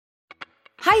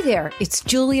Hi there, it's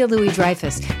Julia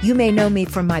Louis-Dreyfus. You may know me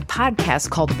from my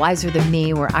podcast called Wiser Than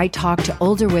Me, where I talk to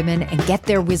older women and get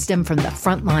their wisdom from the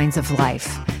front lines of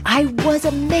life. I was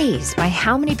amazed by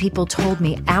how many people told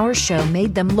me our show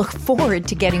made them look forward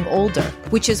to getting older,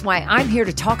 which is why I'm here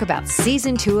to talk about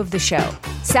season 2 of the show.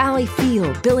 Sally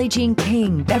Field, Billie Jean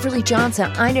King, Beverly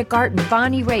Johnson, Ina Garten,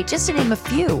 Bonnie Raitt, just to name a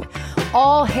few.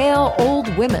 All hail old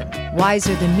women.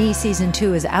 Wiser Than Me season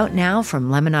 2 is out now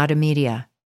from Lemonada Media.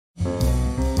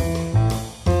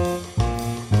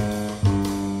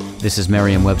 This is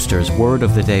Merriam-Webster's Word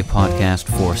of the Day podcast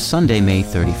for Sunday, May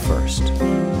 31st.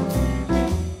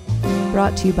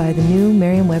 Brought to you by the new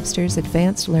Merriam-Webster's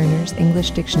Advanced Learners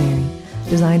English Dictionary,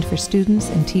 designed for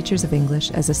students and teachers of English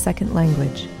as a second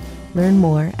language. Learn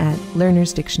more at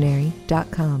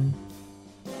learnersdictionary.com.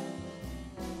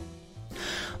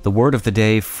 The word of the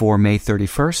day for May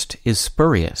 31st is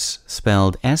spurious,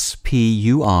 spelled S-P-U-R-I-O-U-S.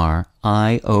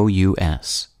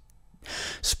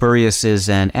 Spurious is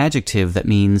an adjective that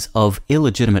means of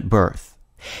illegitimate birth.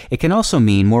 It can also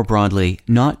mean, more broadly,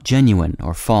 not genuine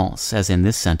or false, as in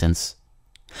this sentence.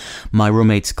 My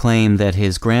roommate's claim that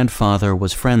his grandfather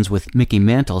was friends with Mickey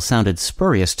Mantle sounded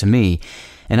spurious to me,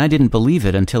 and I didn't believe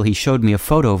it until he showed me a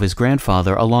photo of his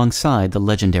grandfather alongside the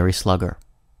legendary slugger.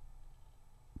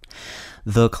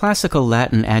 The classical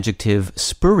Latin adjective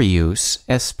spurious,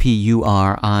 S-P-U-R-I-U-S,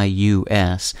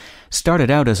 started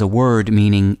out as a word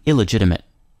meaning illegitimate.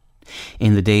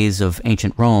 In the days of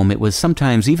ancient Rome, it was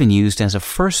sometimes even used as a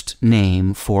first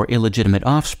name for illegitimate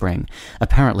offspring,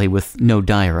 apparently with no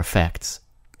dire effects.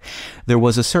 There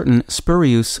was a certain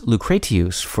Spurius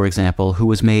Lucretius, for example, who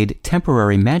was made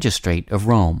temporary magistrate of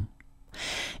Rome.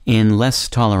 In less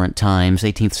tolerant times,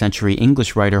 18th century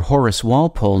English writer Horace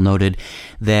Walpole noted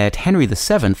that Henry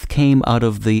VII came out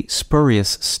of the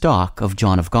spurious stock of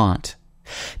John of Gaunt.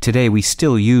 Today we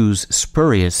still use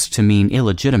spurious to mean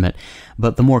illegitimate,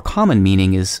 but the more common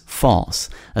meaning is false,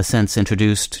 a sense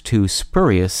introduced to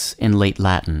spurious in late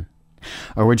Latin.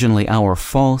 Originally, our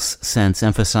false sense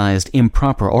emphasized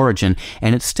improper origin,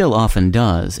 and it still often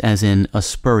does, as in a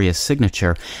spurious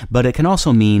signature, but it can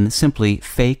also mean simply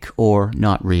fake or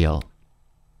not real.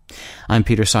 I'm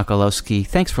Peter Sokolowski.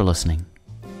 Thanks for listening.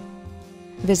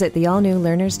 Visit the all-new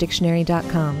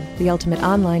learnersdictionary.com, the ultimate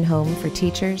online home for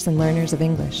teachers and learners of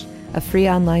English. A free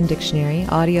online dictionary,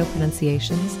 audio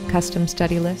pronunciations, custom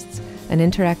study lists, and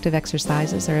interactive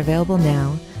exercises are available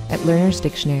now at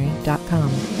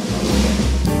learnersdictionary.com.